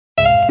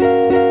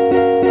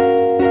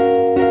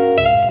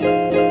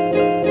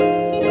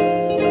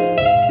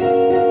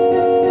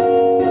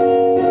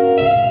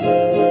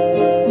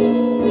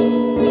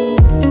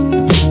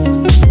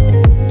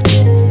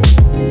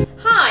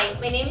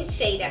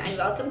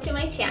to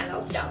my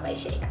channel, Style by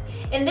Shayla.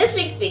 In this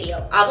week's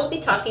video, I will be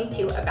talking to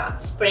you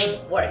about spring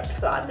work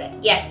closet.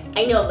 Yes,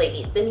 I know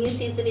ladies, the new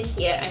season is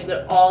here and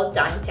we're all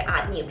dying to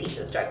add new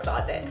pieces to our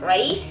closet,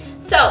 right?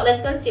 So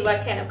let's go and see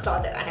what kind of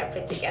closet I have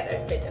put together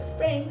for the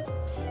spring.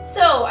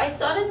 So I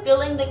started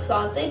building the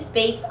closet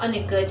based on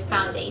a good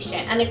foundation,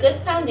 and a good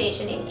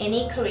foundation in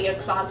any career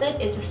closet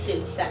is a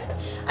suit set.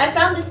 I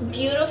found this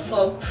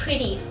beautiful,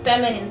 pretty,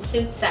 feminine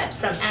suit set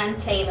from Ann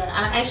Taylor,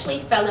 and I actually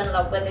fell in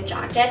love with the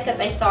jacket because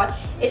I thought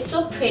it's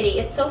so pretty,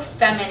 it's so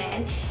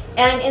feminine.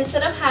 And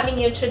instead of having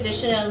your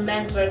traditional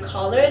menswear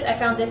collars, I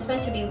found this one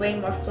to be way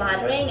more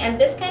flattering,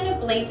 and this kind of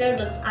blazer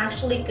looks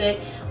actually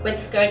good with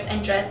skirts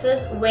and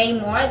dresses way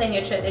more than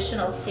your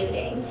traditional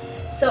suiting.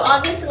 So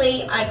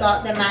obviously I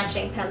got the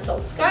matching pencil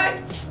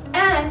skirt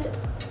and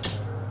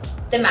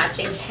the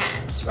matching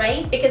pants,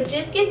 right? Because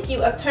this gives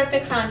you a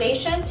perfect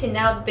foundation to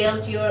now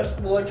build your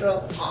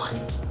wardrobe on.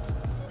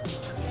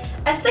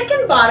 A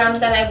second bottom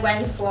that I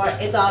went for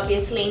is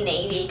obviously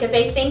navy, because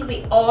I think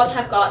we all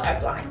have got our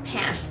black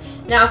pants.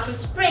 Now for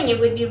spring, it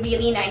would be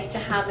really nice to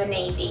have a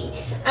navy.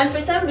 And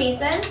for some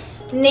reason,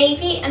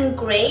 navy and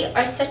gray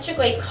are such a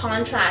great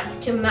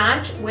contrast to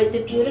match with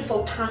the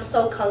beautiful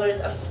pastel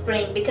colors of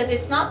spring, because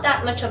it's not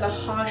that much of a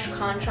harsh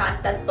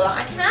contrast that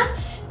black has.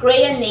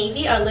 Gray and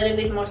navy are a little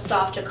bit more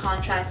softer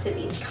contrast to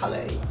these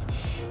colors.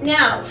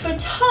 Now for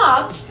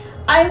tops,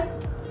 I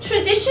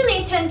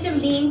traditionally tend to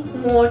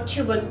lean more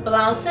towards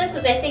blouses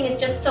because I think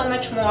it's just so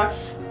much more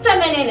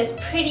feminine, it's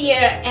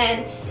prettier,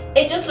 and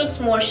it just looks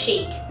more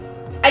chic.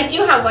 I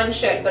do have one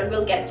shirt, but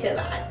we'll get to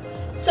that.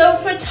 So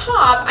for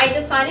top, I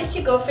decided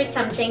to go for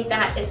something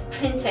that is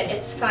printed,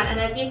 it's fun, and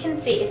as you can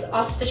see, it's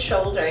off the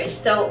shoulders,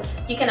 so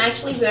you can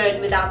actually wear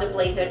it without the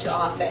blazer to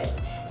office.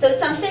 So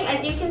something,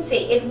 as you can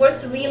see, it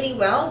works really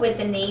well with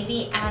the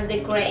navy and the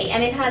gray,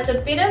 and it has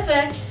a bit of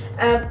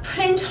a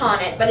print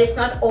on it, but it's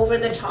not over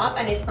the top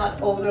and it's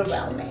not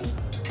overwhelming.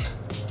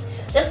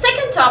 The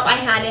second top I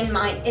had in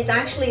mind is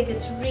actually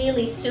this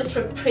really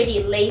super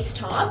pretty lace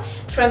top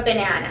from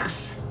Banana.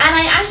 And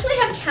I actually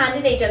have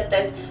candidated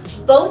this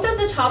both as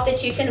a top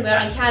that you can wear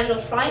on casual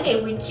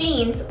Friday with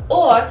jeans,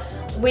 or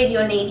with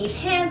your navy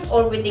pants,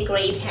 or with the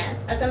gray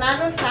pants. As a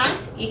matter of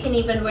fact, you can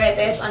even wear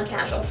this on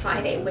casual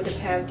Friday with a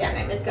pair of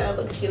denim. It's gonna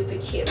look super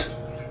cute.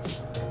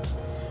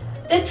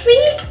 The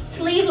three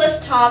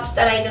sleeveless tops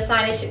that I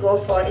decided to go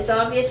for is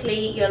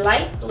obviously your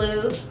light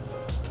blue,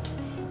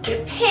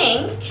 your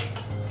pink,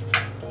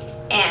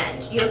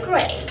 and your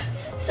gray.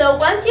 So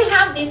once you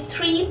have these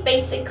three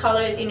basic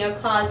colors in your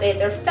closet,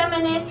 they're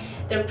feminine,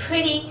 they're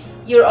pretty,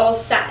 you're all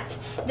set.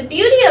 The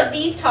beauty of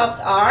these tops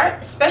are,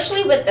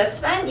 especially with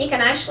this one, you can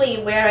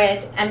actually wear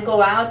it and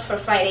go out for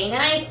Friday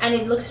night, and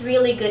it looks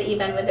really good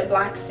even with the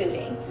black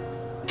suiting.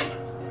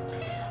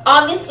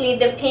 Obviously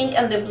the pink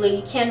and the blue,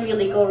 you can't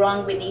really go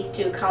wrong with these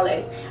two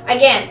colors.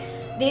 Again,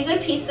 these are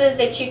pieces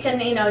that you can,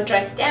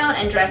 dress down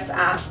and dress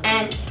up.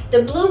 And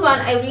the blue one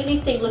I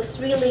really think looks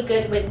really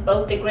good with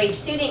both the gray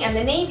suiting and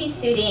the navy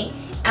suiting.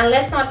 And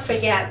let's not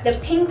forget, the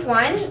pink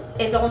one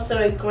is also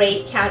a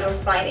great casual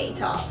Friday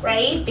top,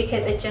 right?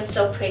 Because it's just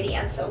so pretty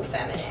and so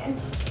feminine.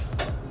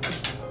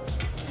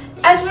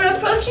 As we're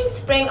approaching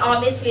spring,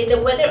 obviously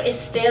the weather is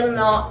still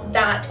not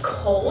that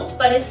cold,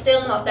 but it's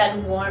still not that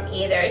warm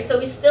either. So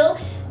we still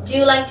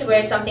do like to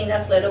wear something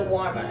that's a little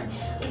warmer.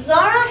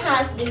 Zara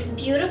has these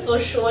beautiful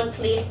short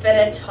sleeve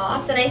fitted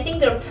tops, and I think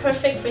they're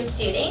perfect for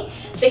suiting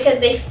because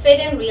they fit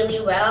in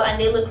really well and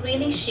they look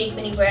really chic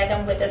when you wear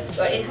them with a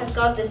skirt. It has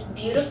got this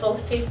beautiful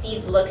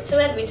 50s look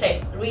to it, which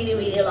I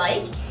really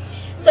like.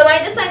 So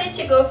I decided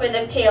to go for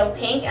the pale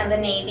pink and the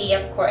navy,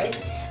 of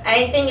course, and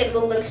I think it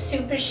will look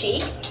super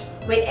chic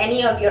with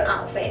any of your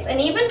outfits. And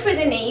even for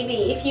the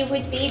navy, if you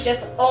would be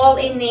just all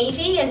in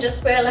navy and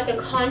just wear like a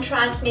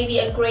contrast, maybe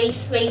a gray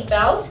suede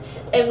belt,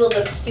 it will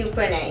look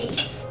super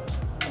nice.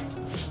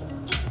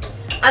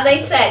 As I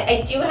said,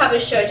 I do have a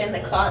shirt in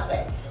the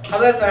closet.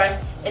 However,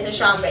 it's a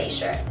chambray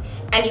shirt.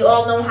 And you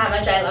all know how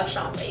much I love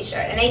chambray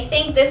shirt. And I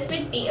think this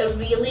would be a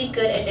really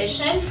good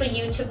addition for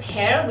you to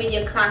pair with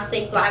your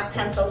classic black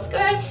pencil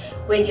skirt,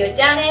 with your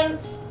denim.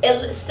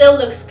 It still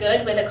looks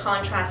good with a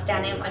contrast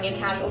denim on your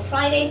casual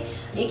Fridays.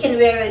 You can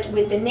wear it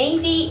with the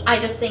navy. I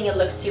just think it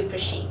looks super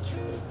chic.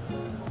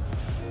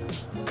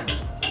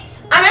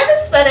 Another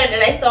sweater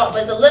that I thought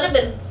was a little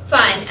bit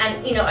fun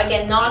and,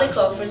 again,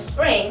 nautical for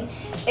spring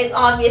is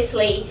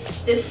obviously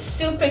this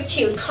super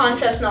cute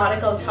contrast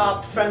nautical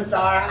top from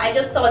Zara. I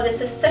just thought this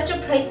is such a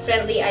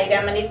price-friendly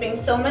item, and it brings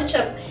so much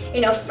of,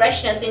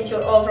 freshness into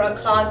your overall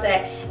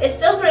closet. It's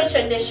still very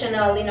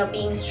traditional,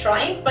 being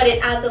striped, but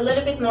it adds a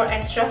little bit more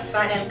extra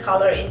fun and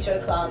color into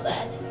your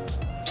closet.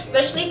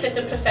 Especially if it's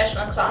a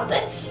professional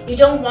closet, you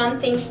don't want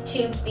things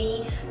to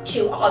be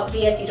too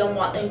obvious, you don't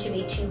want them to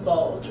be too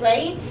bold,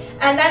 right?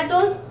 And that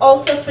goes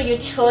also for your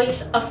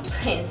choice of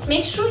prints.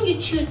 Make sure you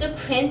choose a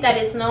print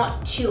that is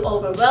not too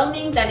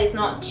overwhelming, that is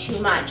not too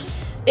much,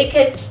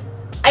 because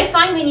I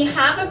find when you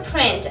have a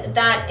print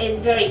that is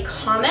very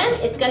common,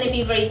 it's going to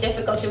be very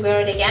difficult to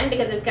wear it again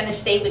because it's going to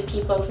stay with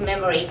people's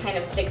memory, kind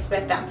of sticks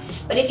with them.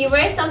 But if you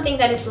wear something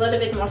that is a little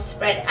bit more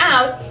spread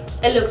out,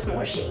 it looks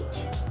more chic.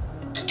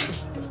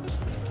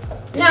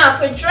 Now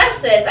for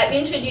dresses, I've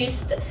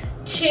introduced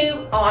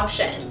two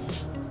options.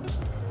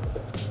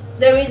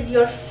 There is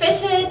your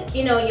fitted,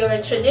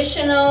 your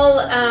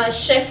traditional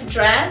shift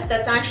dress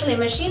that's actually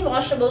machine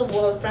washable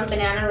wool from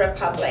Banana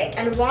Republic.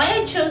 And why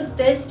I chose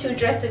these two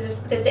dresses is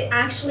because they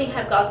actually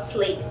have got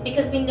sleeves,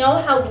 because we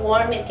know how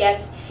warm it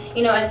gets,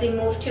 as we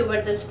move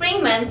towards the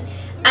spring months.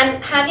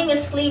 And having a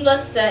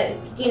sleeveless,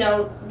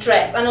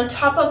 dress, and on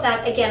top of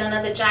that, again,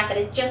 another jacket,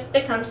 it just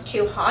becomes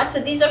too hot.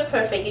 So these are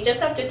perfect. You just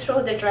have to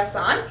throw the dress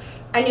on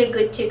and you're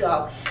good to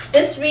go.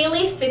 This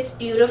really fits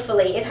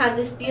beautifully. It has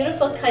this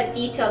beautiful cut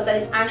details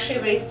that is actually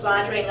very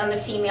flattering on the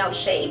female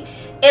shape.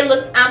 It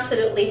looks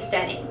absolutely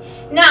stunning.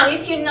 Now,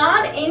 if you're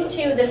not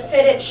into the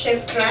fitted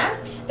shift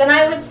dress, then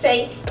I would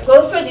say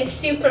go for this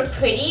super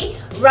pretty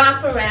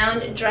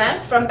wraparound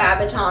dress from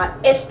Babaton.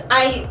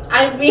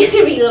 I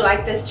really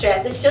like this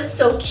dress. It's just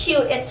so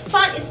cute. It's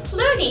fun. It's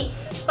flirty.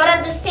 But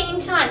at the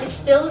same time, it's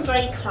still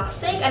very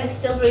classic and it's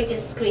still very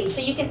discreet.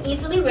 So you can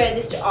easily wear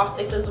this to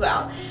office as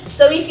well.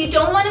 So if you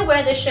don't want to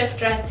wear the shift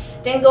dress,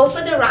 then go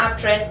for the wrap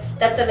dress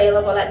that's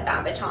available at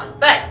Babaton.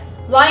 But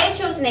why I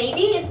chose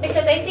navy is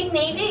because I think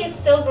navy is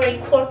still very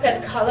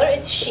corporate color.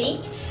 It's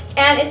chic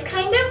and it's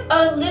kind of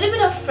a little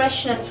bit of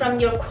freshness from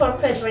your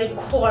corporate, very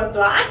core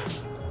black.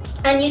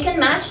 And you can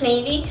match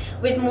navy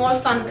with more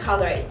fun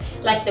colors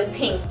like the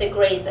pinks, the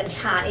grays, the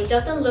tan. It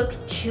doesn't look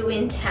too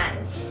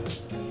intense.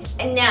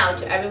 And now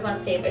to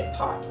everyone's favorite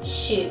part,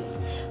 shoes.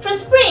 For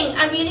spring,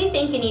 I really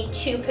think you need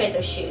two pairs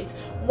of shoes.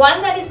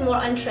 One that is more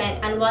on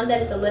trend and one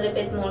that is a little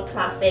bit more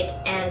classic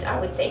and I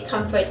would say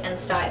comfort and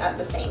style at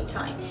the same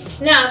time.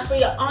 Now for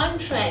your on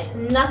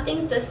trend,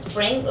 nothing says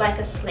spring like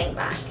a sling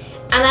bag.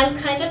 And I'm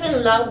kind of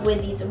in love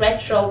with these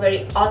retro,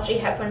 very Audrey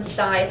Hepburn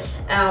style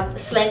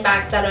sling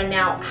bags that are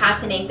now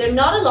happening. There are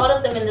not a lot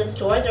of them in the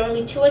stores. There are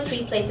only 2 or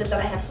 3 places that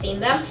I have seen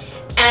them.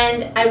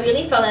 And I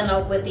really fell in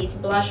love with these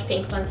blush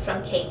pink ones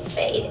from Kate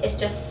Spade. It's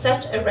just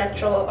such a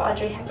retro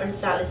Audrey Hepburn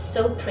style. It's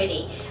so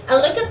pretty. And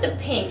look at the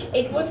pink.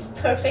 It works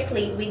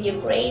perfectly with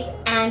your grays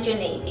and your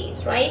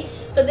navies, right?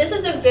 So this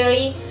is a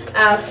very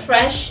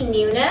fresh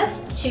newness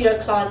to your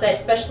closet,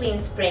 especially in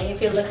spring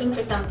if you're looking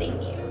for something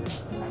new.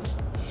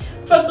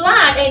 For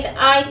black,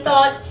 I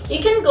thought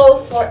you can go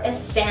for a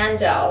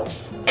sandal.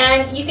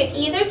 And you could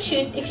either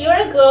choose, if you're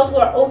a girl who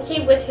are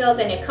okay with heels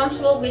and you're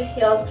comfortable with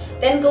heels,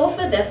 then go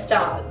for this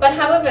style. But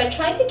however,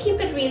 try to keep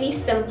it really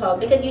simple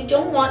because you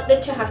don't want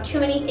it to have too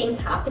many things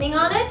happening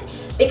on it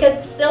because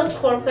it's still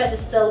corporate,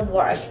 it's still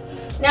work.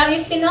 Now,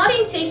 if you're not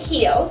into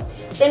heels,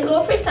 then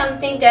go for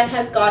something that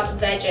has got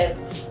wedges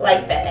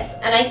like this.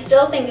 And I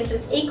still think this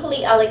is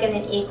equally elegant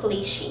and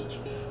equally chic.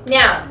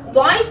 Now,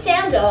 why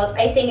sandals?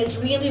 I think it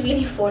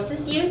really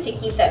forces you to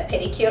keep that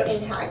pedicure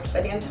intact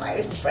for the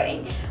entire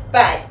spring.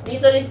 But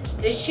these are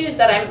the shoes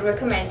that I'm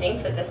recommending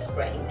for the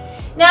spring.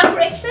 Now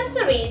for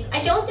accessories,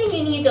 I don't think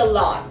you need a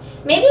lot.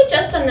 Maybe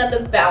just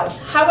another belt.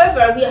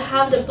 However, we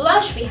have the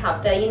blush, we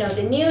have the,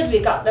 the nude, we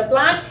got the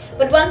black.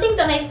 But one thing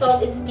that I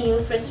felt is new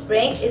for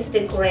spring is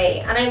the gray.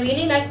 And I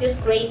really like this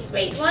gray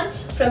suede one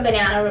from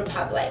Banana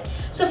Republic.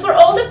 So for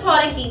all the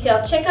product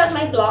details, check out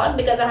my blog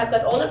because I have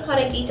got all the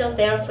product details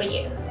there for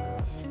you.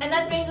 And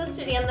that brings us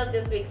to the end of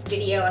this week's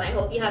video, and I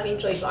hope you have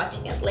enjoyed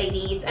watching it,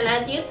 ladies. And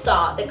as you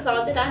saw, the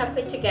closet I have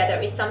put together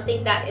is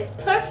something that is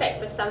perfect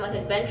for someone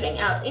who's venturing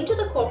out into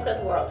the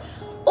corporate world,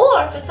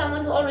 or for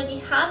someone who already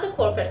has a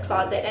corporate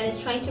closet and is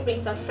trying to bring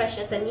some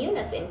freshness and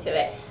newness into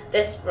it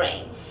this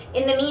spring.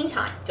 In the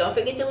meantime, don't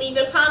forget to leave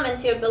your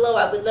comments here below.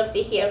 I would love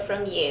to hear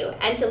from you.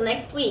 Until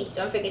next week,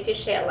 don't forget to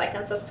share, like,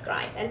 and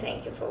subscribe. And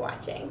thank you for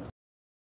watching.